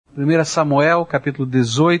1 Samuel, capítulo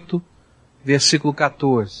 18, versículo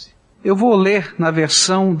 14. Eu vou ler na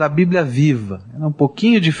versão da Bíblia Viva. É um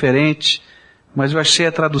pouquinho diferente, mas eu achei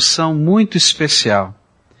a tradução muito especial.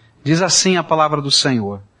 Diz assim a palavra do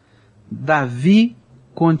Senhor: Davi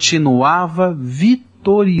continuava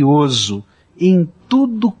vitorioso em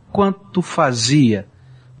tudo quanto fazia,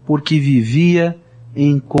 porque vivia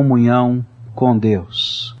em comunhão com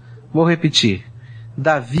Deus. Vou repetir.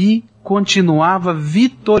 Davi continuava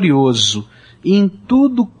vitorioso em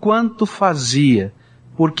tudo quanto fazia,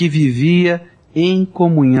 porque vivia em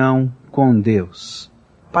comunhão com Deus.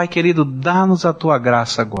 Pai querido, dá-nos a Tua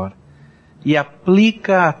graça agora e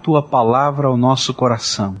aplica a Tua palavra ao nosso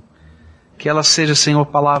coração. Que ela seja, Senhor,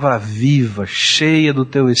 palavra viva, cheia do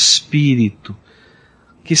Teu Espírito.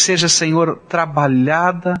 Que seja, Senhor,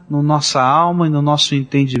 trabalhada no nossa alma e no nosso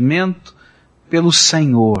entendimento pelo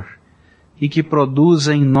Senhor. E que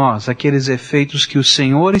produza em nós aqueles efeitos que o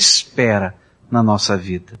Senhor espera na nossa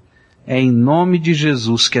vida. É em nome de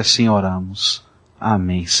Jesus que assim oramos.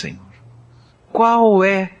 Amém, Senhor. Qual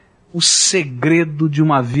é o segredo de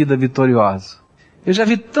uma vida vitoriosa? Eu já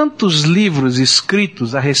vi tantos livros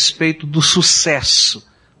escritos a respeito do sucesso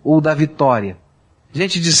ou da vitória.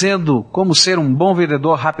 Gente dizendo como ser um bom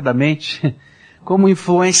vendedor rapidamente, como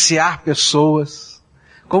influenciar pessoas,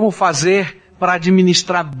 como fazer para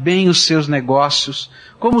administrar bem os seus negócios,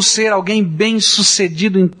 como ser alguém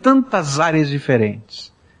bem-sucedido em tantas áreas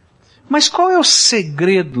diferentes. Mas qual é o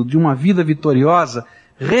segredo de uma vida vitoriosa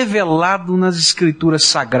revelado nas Escrituras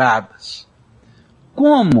Sagradas?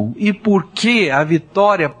 Como e por que a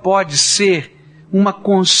vitória pode ser uma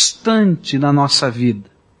constante na nossa vida?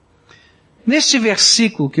 Neste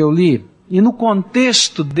versículo que eu li, e no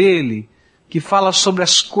contexto dele, que fala sobre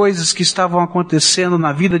as coisas que estavam acontecendo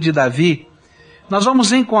na vida de Davi, nós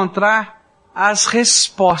vamos encontrar as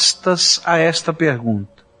respostas a esta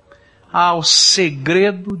pergunta, ao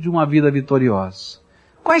segredo de uma vida vitoriosa.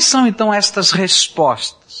 Quais são então estas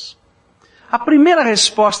respostas? A primeira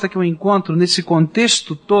resposta que eu encontro nesse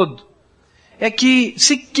contexto todo é que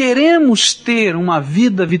se queremos ter uma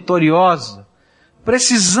vida vitoriosa,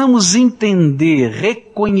 precisamos entender,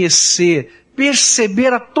 reconhecer,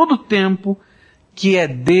 perceber a todo tempo que é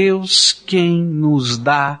Deus quem nos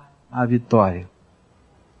dá a vitória.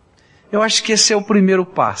 Eu acho que esse é o primeiro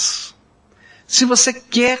passo. Se você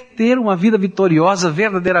quer ter uma vida vitoriosa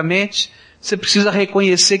verdadeiramente, você precisa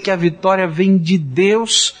reconhecer que a vitória vem de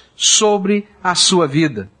Deus sobre a sua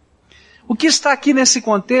vida. O que está aqui nesse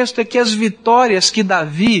contexto é que as vitórias que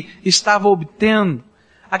Davi estava obtendo,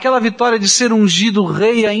 aquela vitória de ser ungido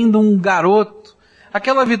rei ainda um garoto,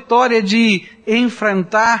 aquela vitória de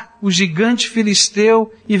enfrentar o gigante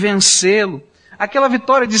filisteu e vencê-lo, aquela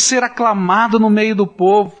vitória de ser aclamado no meio do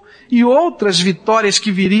povo, e outras vitórias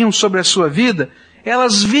que viriam sobre a sua vida,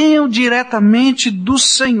 elas vinham diretamente do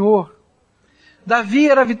Senhor. Davi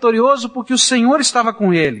era vitorioso porque o Senhor estava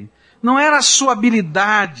com ele. Não era a sua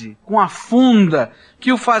habilidade com a funda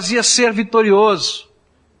que o fazia ser vitorioso.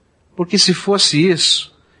 Porque se fosse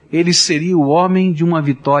isso, ele seria o homem de uma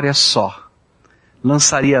vitória só.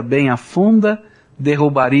 Lançaria bem a funda,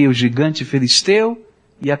 derrubaria o gigante filisteu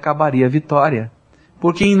e acabaria a vitória.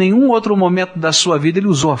 Porque em nenhum outro momento da sua vida ele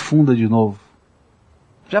usou a funda de novo.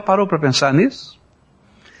 Já parou para pensar nisso?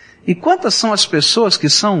 E quantas são as pessoas que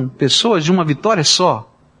são pessoas de uma vitória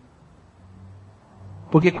só?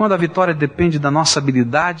 Porque quando a vitória depende da nossa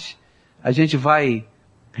habilidade, a gente vai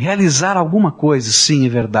realizar alguma coisa, sim, é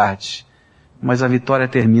verdade. Mas a vitória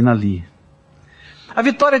termina ali. A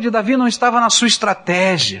vitória de Davi não estava na sua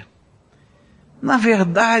estratégia. Na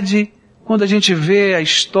verdade, quando a gente vê a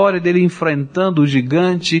história dele enfrentando o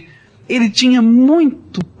gigante, ele tinha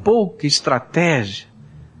muito pouca estratégia.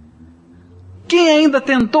 Quem ainda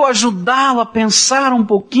tentou ajudá-lo a pensar um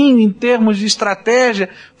pouquinho em termos de estratégia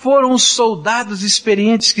foram os soldados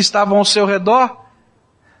experientes que estavam ao seu redor.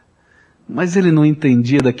 Mas ele não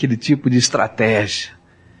entendia daquele tipo de estratégia.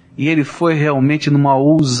 E ele foi realmente numa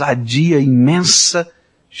ousadia imensa,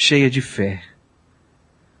 cheia de fé.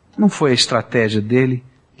 Não foi a estratégia dele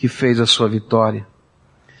que fez a sua vitória.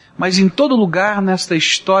 Mas em todo lugar nesta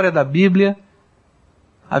história da Bíblia,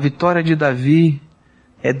 a vitória de Davi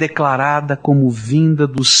é declarada como vinda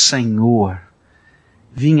do Senhor.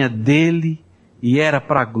 Vinha dele e era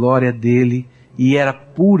para a glória dele e era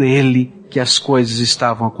por ele que as coisas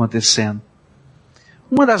estavam acontecendo.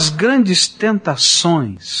 Uma das grandes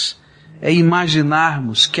tentações é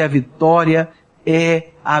imaginarmos que a vitória é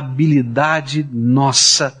a habilidade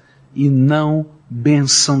nossa e não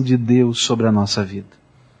bênção de Deus sobre a nossa vida.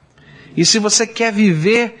 E se você quer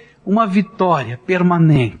viver uma vitória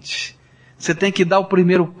permanente, você tem que dar o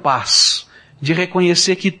primeiro passo de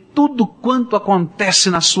reconhecer que tudo quanto acontece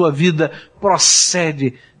na sua vida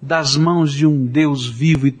procede das mãos de um Deus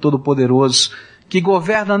vivo e todo-poderoso, que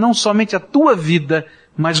governa não somente a tua vida,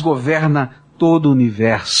 mas governa todo o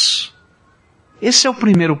universo. Esse é o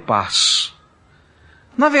primeiro passo.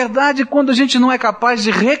 Na verdade, quando a gente não é capaz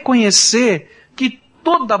de reconhecer que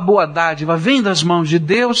toda boa dádiva vem das mãos de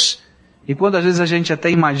Deus, e quando às vezes a gente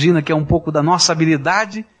até imagina que é um pouco da nossa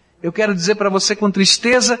habilidade, eu quero dizer para você com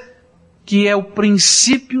tristeza que é o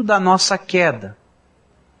princípio da nossa queda.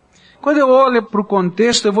 Quando eu olho para o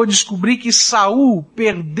contexto, eu vou descobrir que Saul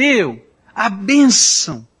perdeu a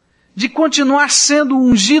bênção de continuar sendo o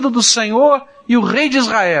ungido do Senhor e o rei de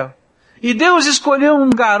Israel. E Deus escolheu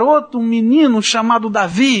um garoto, um menino chamado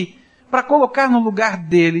Davi, para colocar no lugar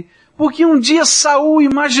dele, porque um dia Saul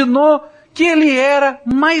imaginou que ele era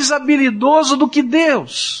mais habilidoso do que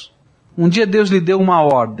Deus. Um dia Deus lhe deu uma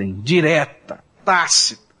ordem, direta,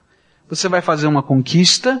 tácita. Você vai fazer uma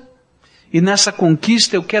conquista, e nessa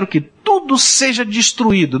conquista eu quero que tudo seja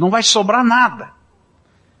destruído, não vai sobrar nada.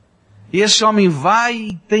 E esse homem vai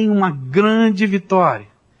e tem uma grande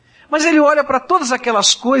vitória. Mas ele olha para todas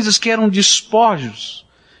aquelas coisas que eram despojos,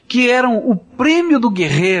 que eram o prêmio do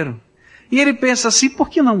guerreiro, e ele pensa assim, por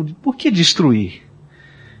que não? Por que destruir?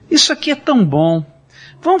 Isso aqui é tão bom.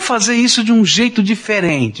 Vamos fazer isso de um jeito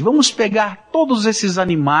diferente. Vamos pegar todos esses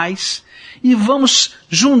animais e vamos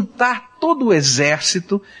juntar todo o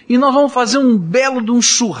exército e nós vamos fazer um belo de um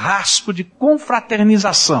churrasco de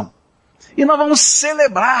confraternização. E nós vamos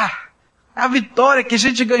celebrar a vitória que a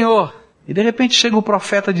gente ganhou. E de repente chega o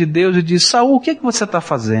profeta de Deus e diz, Saul, o que você está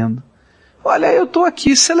fazendo? Olha, eu estou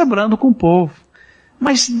aqui celebrando com o povo.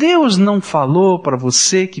 Mas Deus não falou para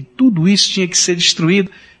você que tudo isso tinha que ser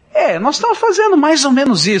destruído? Nós estamos fazendo mais ou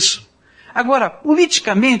menos isso. Agora,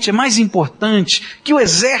 politicamente é mais importante que o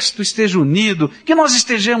exército esteja unido, que nós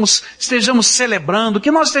estejamos celebrando,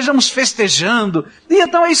 que nós estejamos festejando. E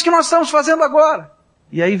então é isso que nós estamos fazendo agora.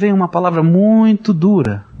 E aí vem uma palavra muito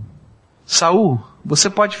dura. Saul, você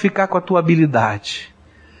pode ficar com a tua habilidade,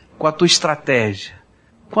 com a tua estratégia,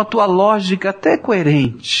 com a tua lógica até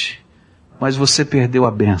coerente, mas você perdeu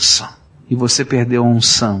a bênção e você perdeu a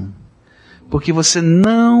unção, porque você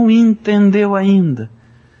não entendeu ainda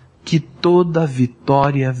que toda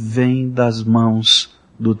vitória vem das mãos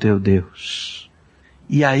do teu Deus.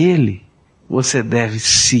 E a Ele você deve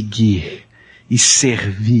seguir e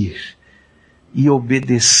servir e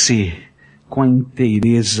obedecer com a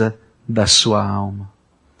inteireza da sua alma.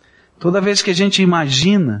 Toda vez que a gente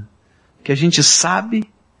imagina, que a gente sabe,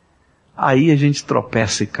 aí a gente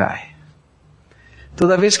tropeça e cai.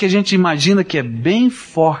 Toda vez que a gente imagina que é bem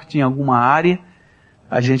forte em alguma área,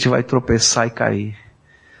 a gente vai tropeçar e cair.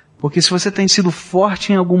 Porque se você tem sido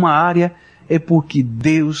forte em alguma área, é porque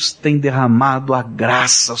Deus tem derramado a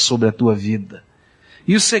graça sobre a tua vida.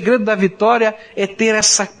 E o segredo da vitória é ter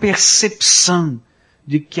essa percepção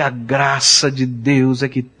de que a graça de Deus é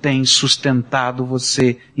que tem sustentado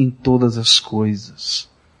você em todas as coisas.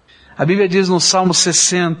 A Bíblia diz no Salmo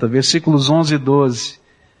 60, versículos 11 e 12,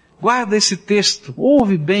 guarda esse texto,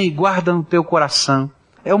 ouve bem e guarda no teu coração.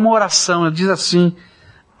 É uma oração, ela diz assim,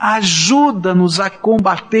 ajuda-nos a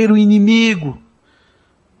combater o inimigo,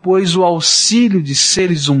 pois o auxílio de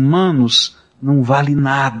seres humanos não vale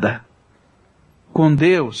nada. Com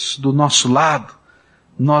Deus do nosso lado,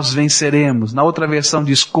 nós venceremos. Na outra versão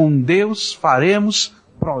diz, com Deus faremos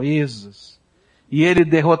proezas. E Ele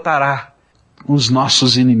derrotará os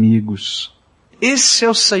nossos inimigos. Esse é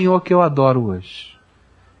o Senhor que eu adoro hoje.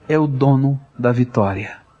 É o dono da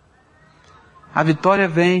vitória. A vitória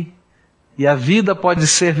vem e a vida pode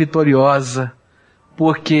ser vitoriosa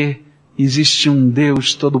porque existe um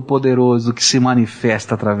Deus todo-poderoso que se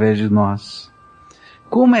manifesta através de nós.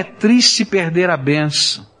 Como é triste perder a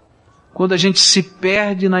bênção quando a gente se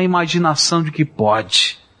perde na imaginação de que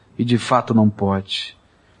pode, e de fato não pode.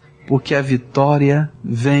 Porque a vitória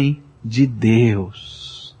vem de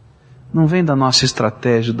Deus. Não vem da nossa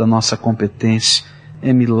estratégia, da nossa competência.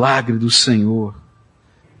 É milagre do Senhor.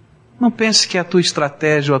 Não pense que é a tua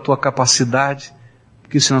estratégia ou a tua capacidade,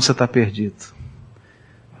 porque senão você está perdido.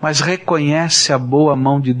 Mas reconhece a boa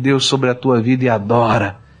mão de Deus sobre a tua vida e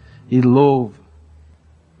adora, e louva.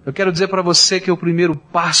 Eu quero dizer para você que o primeiro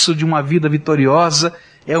passo de uma vida vitoriosa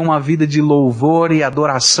é uma vida de louvor e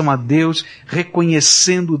adoração a Deus,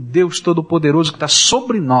 reconhecendo o Deus Todo-Poderoso que está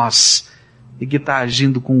sobre nós e que está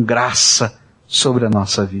agindo com graça sobre a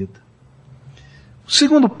nossa vida. O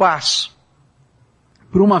segundo passo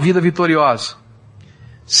para uma vida vitoriosa.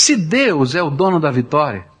 Se Deus é o dono da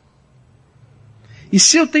vitória, e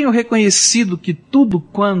se eu tenho reconhecido que tudo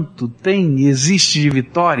quanto tem e existe de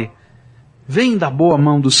vitória, vem da boa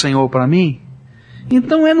mão do Senhor para mim,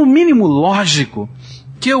 Então é no mínimo lógico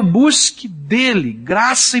que eu busque dele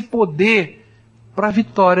graça e poder para a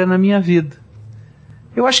vitória na minha vida.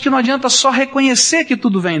 Eu acho que não adianta só reconhecer que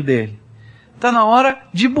tudo vem dele. Está na hora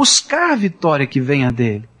de buscar a vitória que venha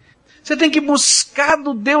dele. Você tem que buscar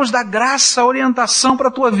do Deus da graça a orientação para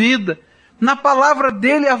a tua vida. Na palavra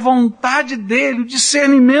dele, a vontade dele, o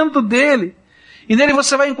discernimento dele. E nele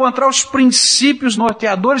você vai encontrar os princípios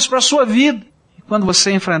norteadores para a sua vida. E quando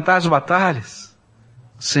você enfrentar as batalhas,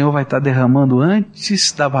 o Senhor vai estar derramando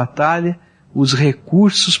antes da batalha os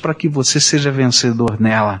recursos para que você seja vencedor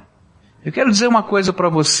nela. Eu quero dizer uma coisa para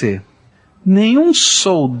você. Nenhum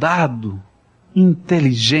soldado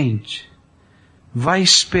inteligente vai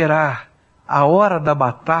esperar a hora da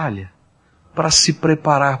batalha para se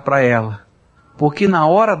preparar para ela. Porque na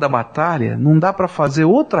hora da batalha não dá para fazer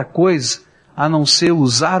outra coisa a não ser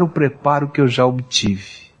usar o preparo que eu já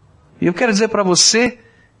obtive. E eu quero dizer para você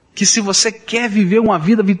que se você quer viver uma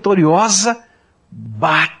vida vitoriosa,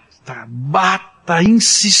 bata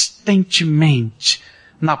insistentemente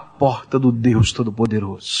na porta do Deus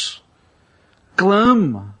Todo-Poderoso.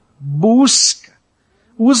 Clama, busca,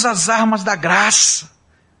 usa as armas da graça.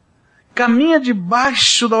 Caminha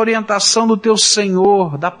debaixo da orientação do teu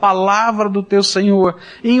Senhor, da palavra do teu Senhor,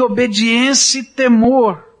 em obediência e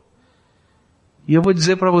temor. E eu vou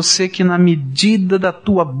dizer para você que na medida da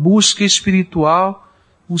tua busca espiritual,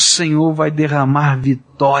 o Senhor vai derramar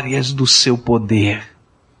vitórias do seu poder.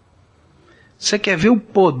 Você quer ver o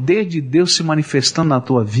poder de Deus se manifestando na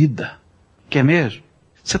tua vida? Quer mesmo?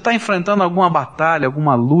 Você está enfrentando alguma batalha,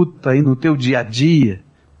 alguma luta aí no teu dia a dia?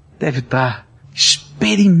 Deve estar.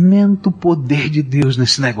 Experimenta o poder de Deus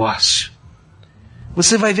nesse negócio.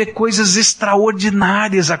 Você vai ver coisas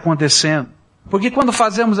extraordinárias acontecendo. Porque quando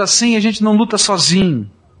fazemos assim, a gente não luta sozinho.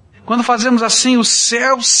 Quando fazemos assim, o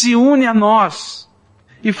céu se une a nós.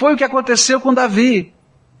 E foi o que aconteceu com Davi.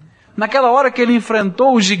 Naquela hora que ele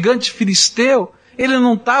enfrentou o gigante filisteu, ele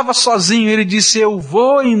não estava sozinho, ele disse, eu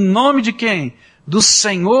vou em nome de quem? Do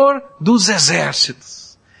Senhor dos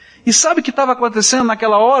Exércitos. E sabe o que estava acontecendo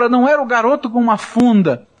naquela hora? Não era o garoto com uma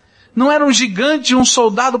funda, não era um gigante, um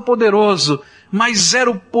soldado poderoso, mas era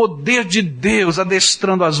o poder de Deus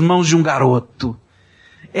adestrando as mãos de um garoto.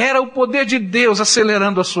 Era o poder de Deus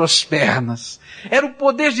acelerando as suas pernas. Era o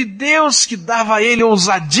poder de Deus que dava a ele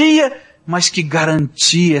ousadia, mas que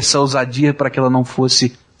garantia essa ousadia para que ela não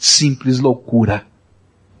fosse simples loucura.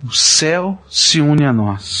 O céu se une a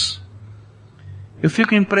nós. Eu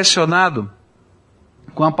fico impressionado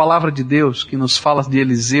com a palavra de Deus que nos fala de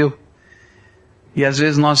Eliseu. E às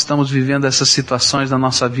vezes nós estamos vivendo essas situações na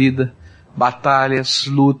nossa vida, batalhas,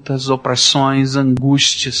 lutas, opressões,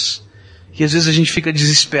 angústias. E às vezes a gente fica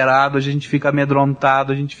desesperado, a gente fica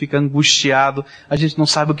amedrontado, a gente fica angustiado, a gente não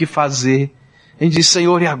sabe o que fazer. A gente diz,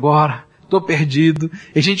 Senhor, e agora? Estou perdido.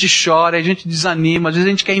 E a gente chora, a gente desanima, às vezes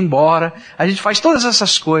a gente quer ir embora, a gente faz todas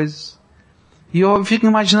essas coisas. E eu fico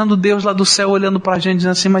imaginando Deus lá do céu olhando para a gente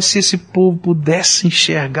dizendo assim, mas se esse povo pudesse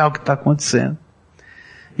enxergar o que está acontecendo.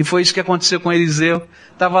 E foi isso que aconteceu com Eliseu.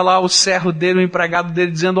 Estava lá o servo dele, o empregado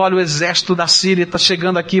dele, dizendo, olha, o exército da Síria está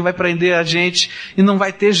chegando aqui, vai prender a gente, e não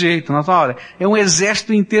vai ter jeito. Nós, olha, é um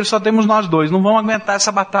exército inteiro, só temos nós dois, não vamos aguentar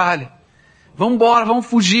essa batalha. Vamos embora, vamos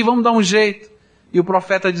fugir, vamos dar um jeito. E o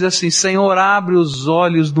profeta diz assim, Senhor, abre os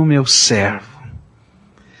olhos do meu servo.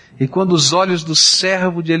 E quando os olhos do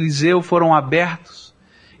servo de Eliseu foram abertos,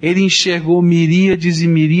 ele enxergou miríades e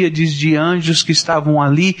miríades de anjos que estavam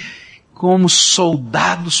ali, como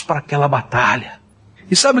soldados para aquela batalha.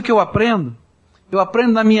 E sabe o que eu aprendo? Eu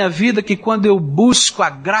aprendo na minha vida que quando eu busco a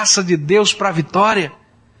graça de Deus para a vitória,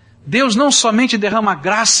 Deus não somente derrama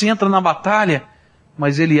graça e entra na batalha,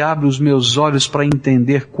 mas Ele abre os meus olhos para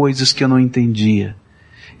entender coisas que eu não entendia.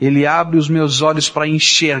 Ele abre os meus olhos para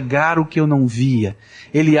enxergar o que eu não via.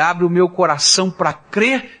 Ele abre o meu coração para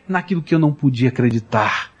crer naquilo que eu não podia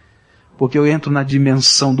acreditar. Porque eu entro na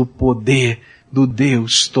dimensão do poder do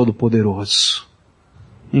Deus Todo-Poderoso.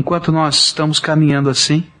 Enquanto nós estamos caminhando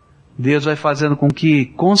assim, Deus vai fazendo com que,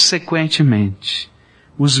 consequentemente,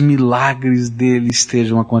 os milagres dele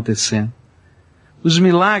estejam acontecendo. Os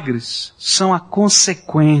milagres são a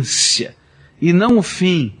consequência e não o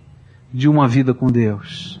fim de uma vida com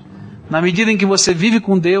Deus. Na medida em que você vive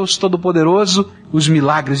com Deus Todo-Poderoso, os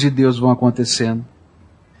milagres de Deus vão acontecendo.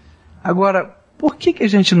 Agora, por que a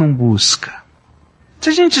gente não busca? Se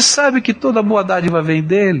a gente sabe que toda boa dádiva vem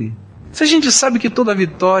dele, se a gente sabe que toda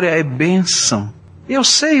vitória é bênção, eu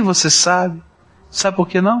sei, você sabe. Sabe por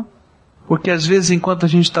que não? Porque às vezes enquanto a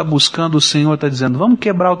gente está buscando, o Senhor está dizendo, vamos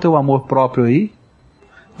quebrar o teu amor próprio aí?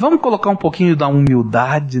 Vamos colocar um pouquinho da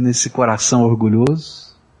humildade nesse coração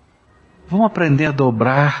orgulhoso? Vamos aprender a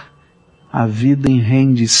dobrar a vida em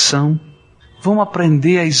rendição. Vamos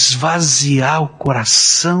aprender a esvaziar o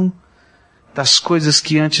coração das coisas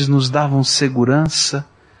que antes nos davam segurança,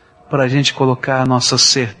 para a gente colocar a nossa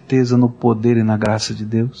certeza no poder e na graça de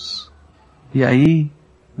Deus. E aí,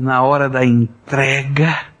 na hora da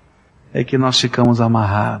entrega, é que nós ficamos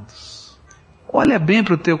amarrados. Olha bem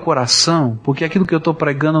para o teu coração, porque aquilo que eu estou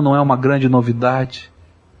pregando não é uma grande novidade.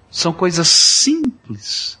 São coisas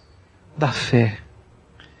simples da fé.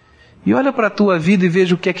 E olha para a tua vida e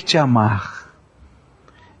veja o que é que te amarra.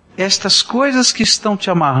 Estas coisas que estão te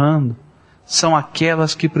amarrando são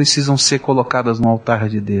aquelas que precisam ser colocadas no altar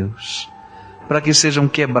de Deus, para que sejam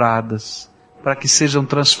quebradas, para que sejam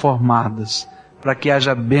transformadas, para que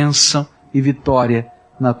haja bênção e vitória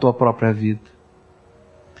na tua própria vida.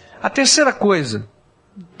 A terceira coisa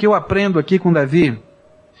que eu aprendo aqui com Davi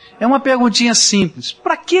é uma perguntinha simples: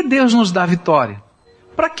 para que Deus nos dá vitória?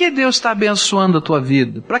 Para que Deus está abençoando a tua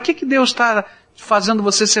vida? Para que Deus está fazendo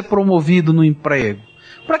você ser promovido no emprego?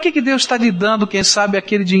 Para que Deus está lhe dando, quem sabe,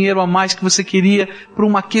 aquele dinheiro a mais que você queria para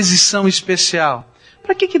uma aquisição especial?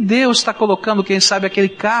 Para que Deus está colocando, quem sabe, aquele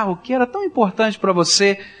carro que era tão importante para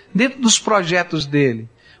você dentro dos projetos dele?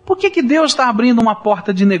 Por que Deus está abrindo uma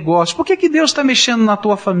porta de negócio? Por que Deus está mexendo na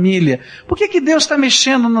tua família? Por que Deus está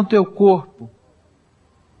mexendo no teu corpo?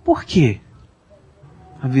 Por quê?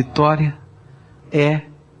 A vitória é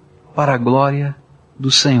para a glória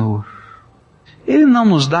do Senhor. Ele não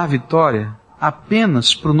nos dá a vitória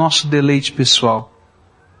apenas para o nosso deleite pessoal.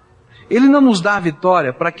 Ele não nos dá a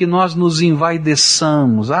vitória para que nós nos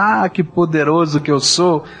envaideçamos. Ah, que poderoso que eu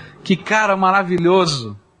sou, que cara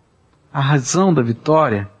maravilhoso. A razão da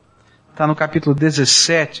vitória está no capítulo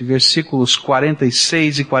 17, versículos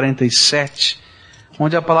 46 e 47,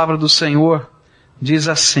 onde a palavra do Senhor diz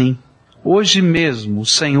assim: hoje mesmo o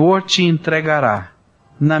Senhor te entregará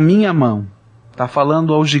na minha mão. Está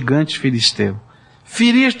falando ao gigante filisteu.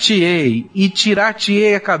 Ferir-te-ei e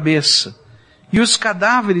tirar-te-ei a cabeça. E os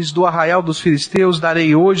cadáveres do arraial dos filisteus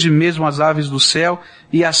darei hoje mesmo às aves do céu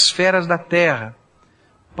e às feras da terra,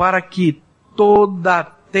 para que toda a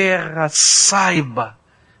terra saiba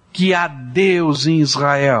que há Deus em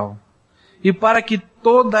Israel, e para que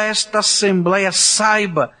toda esta assembleia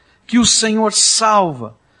saiba que o Senhor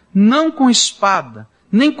salva, não com espada,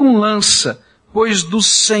 nem com lança, pois do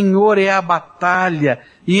Senhor é a batalha,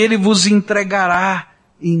 e Ele vos entregará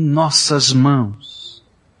em nossas mãos.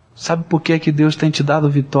 Sabe por que é que Deus tem te dado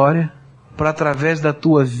vitória? Para, através da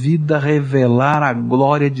tua vida, revelar a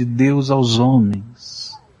glória de Deus aos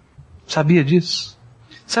homens. Sabia disso?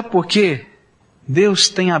 Sabe por quê? Deus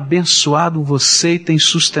tem abençoado você e tem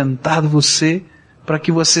sustentado você para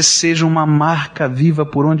que você seja uma marca viva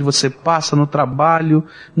por onde você passa, no trabalho,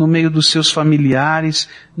 no meio dos seus familiares,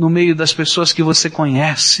 no meio das pessoas que você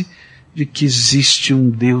conhece, de que existe um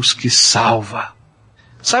Deus que salva.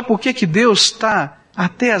 Sabe por que Deus está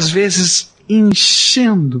até às vezes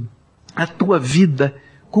enchendo a tua vida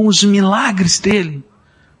com os milagres dele,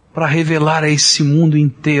 para revelar a esse mundo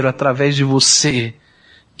inteiro, através de você,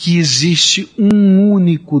 que existe um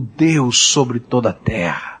único Deus sobre toda a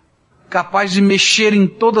terra, capaz de mexer em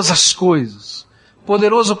todas as coisas,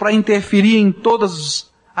 poderoso para interferir em todas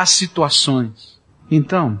as situações.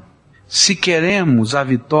 Então, se queremos a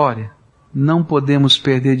vitória, não podemos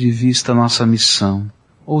perder de vista a nossa missão.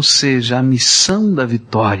 Ou seja, a missão da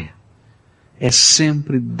vitória é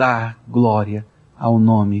sempre dar glória ao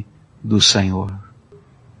nome do Senhor.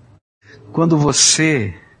 Quando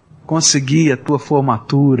você conseguir a tua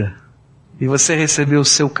formatura e você receber o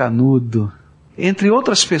seu canudo, entre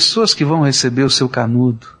outras pessoas que vão receber o seu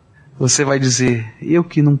canudo, você vai dizer: eu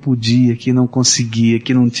que não podia, que não conseguia,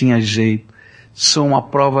 que não tinha jeito, sou uma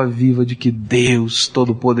prova viva de que Deus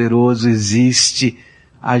Todo-Poderoso existe,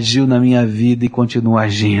 agiu na minha vida e continua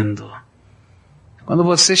agindo. Quando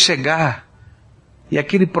você chegar e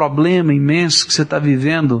aquele problema imenso que você está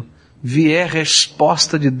vivendo vier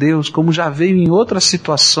resposta de Deus, como já veio em outras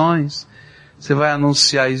situações, você vai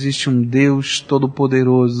anunciar: existe um Deus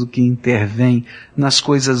Todo-Poderoso que intervém nas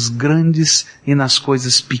coisas grandes e nas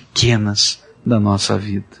coisas pequenas da nossa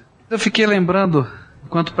vida. Eu fiquei lembrando,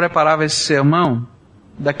 enquanto preparava esse sermão,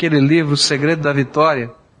 daquele livro O Segredo da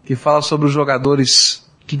Vitória, que fala sobre os jogadores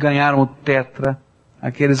que ganharam o tetra,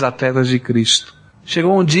 aqueles atletas de Cristo.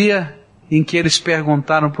 Chegou um dia em que eles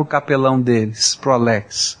perguntaram para o capelão deles, para o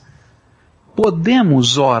Alex: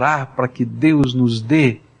 podemos orar para que Deus nos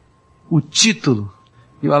dê o título?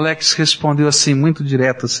 E o Alex respondeu assim, muito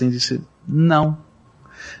direto assim, disse: não.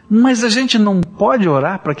 Mas a gente não pode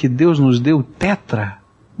orar para que Deus nos dê o tetra?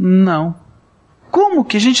 Não. Como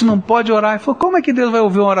que a gente não pode orar? Ele falou: como é que Deus vai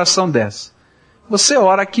ouvir uma oração dessa? Você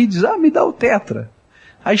ora aqui e diz: me dá o tetra.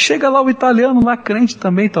 Aí chega lá o italiano, lá crente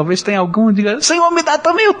também, talvez tenha algum que diga, Senhor, me dá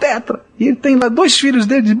também o tetra. E ele tem lá 2 filhos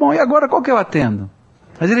dele, diz, bom, e agora qual que eu atendo?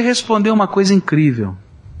 Mas ele respondeu uma coisa incrível.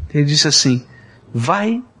 Ele disse assim,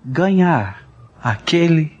 vai ganhar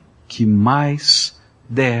aquele que mais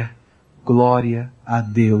der glória a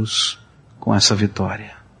Deus com essa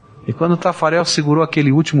vitória. E quando o Tafarel segurou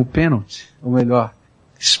aquele último pênalti, ou melhor,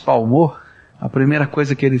 espalmou, a primeira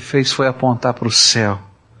coisa que ele fez foi apontar para o céu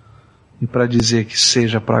e para dizer que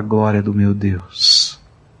seja para a glória do meu Deus.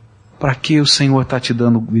 Para que o Senhor está te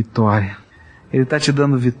dando vitória? Ele está te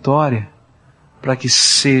dando vitória para que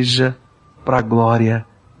seja para a glória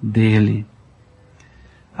dele.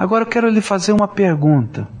 Agora eu quero lhe fazer uma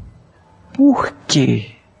pergunta. Por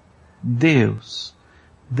que Deus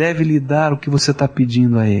deve lhe dar o que você está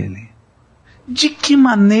pedindo a Ele? De que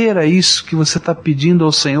maneira isso que você está pedindo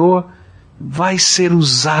ao Senhor vai ser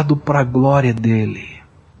usado para a glória dEle?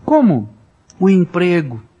 Como? O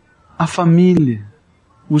emprego, a família,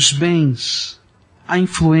 os bens, a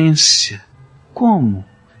influência. Como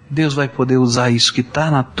Deus vai poder usar isso que está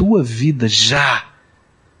na tua vida já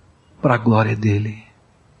para a glória dEle?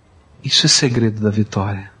 Isso é segredo da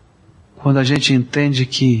vitória. Quando a gente entende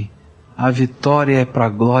que a vitória é para a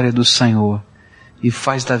glória do Senhor e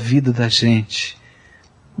faz da vida da gente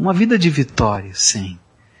uma vida de vitória, sim,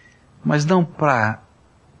 mas não para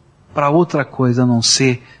outra coisa a não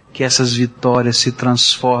ser que essas vitórias se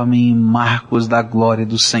transformem em marcos da glória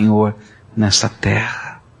do Senhor nessa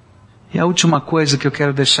terra. E a última coisa que eu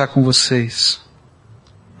quero deixar com vocês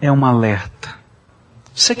é um alerta.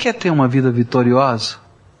 Você quer ter uma vida vitoriosa?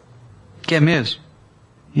 Quer mesmo?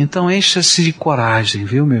 Então encha-se de coragem,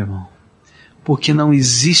 viu, meu irmão? Porque não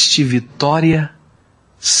existe vitória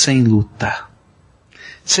sem luta.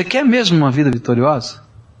 Você quer mesmo uma vida vitoriosa?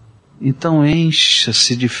 Então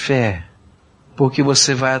encha-se de fé, porque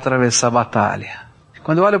você vai atravessar a batalha.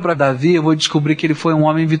 Quando eu olho para Davi, eu vou descobrir que ele foi um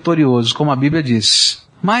homem vitorioso, como a Bíblia diz.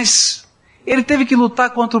 Mas ele teve que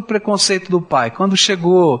lutar contra o preconceito do pai. Quando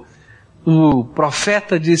chegou o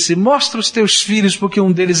profeta, disse, mostra os teus filhos porque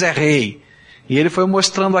um deles é rei. E ele foi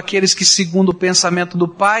mostrando aqueles que, segundo o pensamento do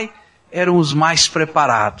pai, eram os mais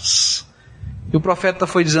preparados. E o profeta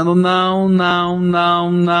foi dizendo, não.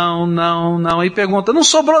 E pergunta, não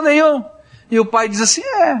sobrou nenhum? E o pai diz assim,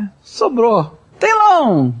 sobrou. Tem lá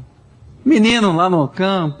um menino lá no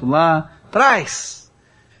campo, lá, traz.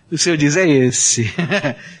 E o Senhor diz, é esse.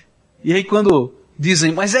 E aí quando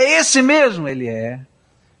dizem, mas é esse mesmo? Ele é.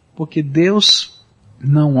 Porque Deus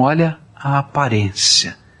não olha a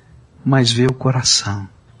aparência, mas vê o coração.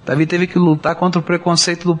 Davi teve que lutar contra o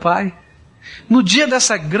preconceito do pai. No dia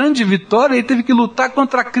dessa grande vitória, ele teve que lutar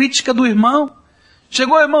contra a crítica do irmão.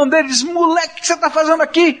 Chegou o irmão dele e disse, moleque, o que você está fazendo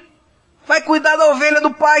aqui? Vai cuidar da ovelha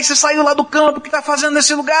do pai, você saiu lá do campo, o que está fazendo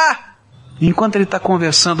nesse lugar? E enquanto ele está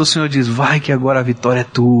conversando, o Senhor diz, vai que agora a vitória é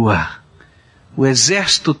tua. O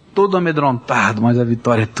exército todo amedrontado, mas a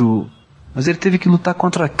vitória é tua. Mas ele teve que lutar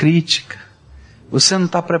contra a crítica. Você não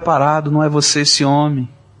está preparado, não é você esse homem.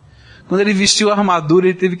 Quando ele vestiu a armadura,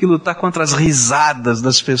 ele teve que lutar contra as risadas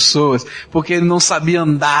das pessoas, porque ele não sabia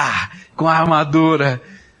andar com a armadura.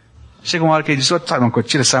 Chega uma hora que ele diz,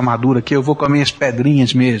 tira essa armadura aqui, eu vou com as minhas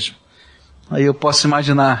pedrinhas mesmo. Aí eu posso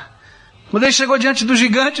imaginar. Quando ele chegou diante do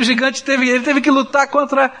gigante, ele teve que lutar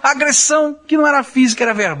contra a agressão que não era física,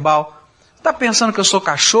 era verbal. Está pensando que eu sou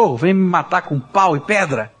cachorro? Vem me matar com pau e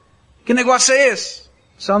pedra? Que negócio é esse?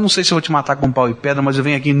 Eu não sei se eu vou te matar com pau e pedra, mas eu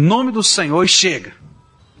venho aqui em nome do Senhor e chega.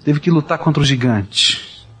 Teve que lutar contra o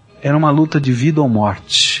gigante. Era uma luta de vida ou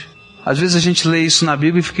morte. Às vezes a gente lê isso na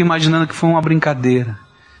Bíblia e fica imaginando que foi uma brincadeira.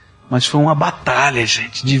 Mas foi uma batalha,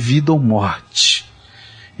 gente, de vida ou morte.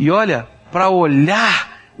 E olha, para olhar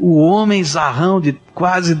o homem zarrão de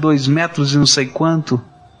quase 2 metros e não sei quanto,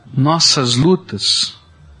 nossas lutas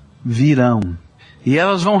virão. E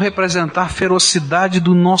elas vão representar a ferocidade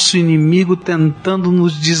do nosso inimigo tentando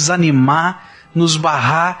nos desanimar, nos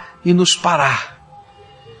barrar e nos parar.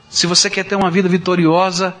 Se você quer ter uma vida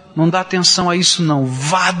vitoriosa, não dá atenção a isso não.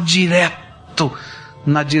 Vá direto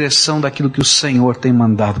na direção daquilo que o Senhor tem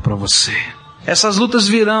mandado para você. Essas lutas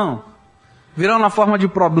virão. Virão na forma de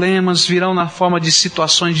problemas, virão na forma de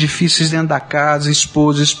situações difíceis dentro da casa,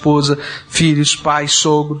 esposa, filhos, pais,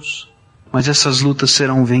 sogros. Mas essas lutas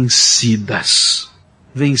serão vencidas.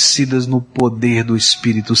 Vencidas no poder do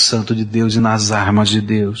Espírito Santo de Deus e nas armas de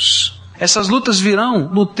Deus. Essas lutas virão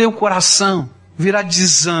no teu coração. Virá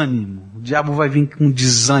desânimo. O diabo vai vir com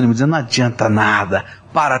desânimo, dizendo, não adianta nada,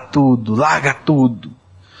 para tudo, larga tudo.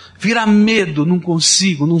 Virá medo, não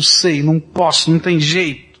consigo, não sei, não posso, não tem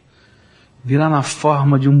jeito. Virá na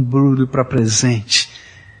forma de um brulho para presente.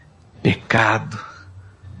 Pecado.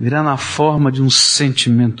 virá na forma de um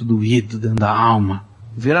sentimento doído dentro da alma,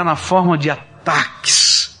 virá na forma de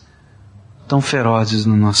ataques tão ferozes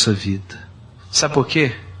na nossa vida. Sabe por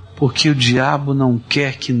quê? Porque o diabo não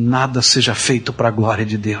quer que nada seja feito para a glória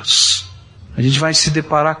de Deus. A gente vai se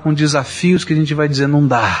deparar com desafios que a gente vai dizer, não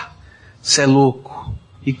dá, você é louco.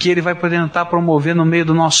 E que ele vai tentar promover no meio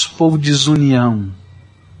do nosso povo desunião.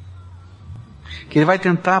 Que ele vai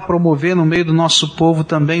tentar promover no meio do nosso povo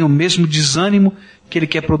também o mesmo desânimo que ele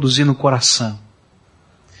quer produzir no coração.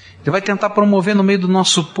 Ele vai tentar promover no meio do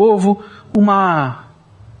nosso povo uma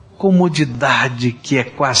comodidade que é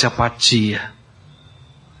quase apatia.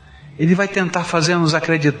 Ele vai tentar fazer-nos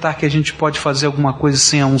acreditar que a gente pode fazer alguma coisa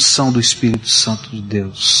sem a unção do Espírito Santo de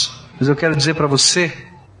Deus. Mas eu quero dizer para você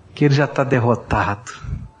que ele já está derrotado,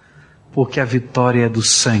 porque a vitória é do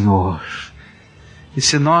Senhor. E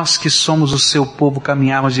se nós que somos o seu povo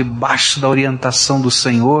caminharmos debaixo da orientação do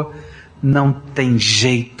Senhor, não tem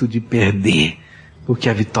jeito de perder, porque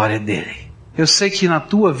a vitória é dele. Eu sei que na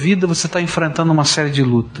tua vida você está enfrentando uma série de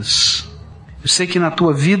lutas. Eu sei que na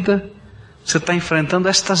tua vida você está enfrentando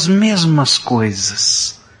estas mesmas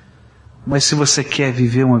coisas. Mas se você quer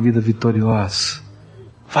viver uma vida vitoriosa,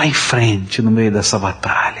 vá em frente no meio dessa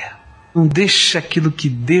batalha. Não deixe aquilo que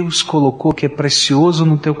Deus colocou, que é precioso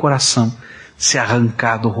no teu coração, ser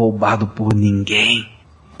arrancado, roubado por ninguém.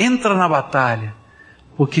 Entra na batalha,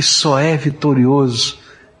 porque só é vitorioso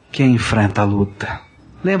quem enfrenta a luta.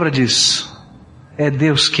 Lembra disso. É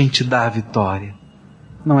Deus quem te dá a vitória,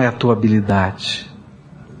 não é a tua habilidade.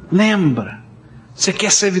 Lembra, você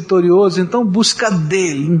quer ser vitorioso, então busca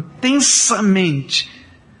dele intensamente,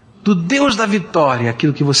 do Deus da vitória,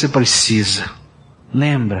 aquilo que você precisa.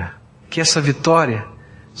 Lembra que essa vitória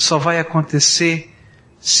só vai acontecer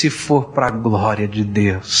se for para a glória de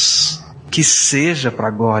Deus. Que seja para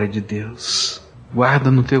a glória de Deus.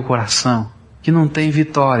 Guarda no teu coração que não tem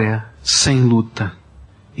vitória sem luta.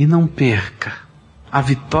 E não perca a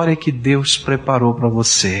vitória que Deus preparou para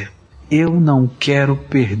você. Eu não quero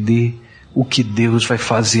perder o que Deus vai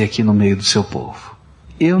fazer aqui no meio do seu povo.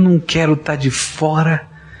 Eu não quero estar de fora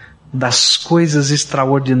das coisas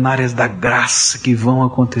extraordinárias da graça que vão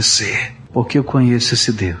acontecer, porque eu conheço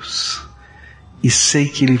esse Deus e sei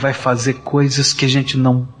que Ele vai fazer coisas que a gente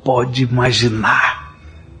não pode imaginar,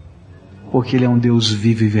 porque Ele é um Deus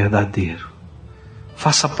vivo e verdadeiro.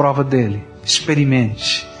 Faça a prova dele,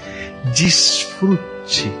 experimente,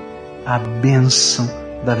 desfrute a bênção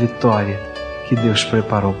da vitória que Deus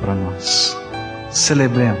preparou para nós.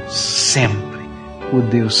 Celebremos sempre o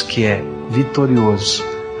Deus que é vitorioso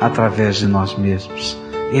através de nós mesmos.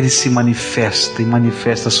 Ele se manifesta e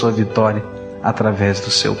manifesta a sua vitória através do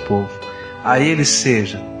seu povo. A Ele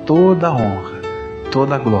seja toda a honra,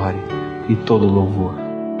 toda a glória e todo o louvor.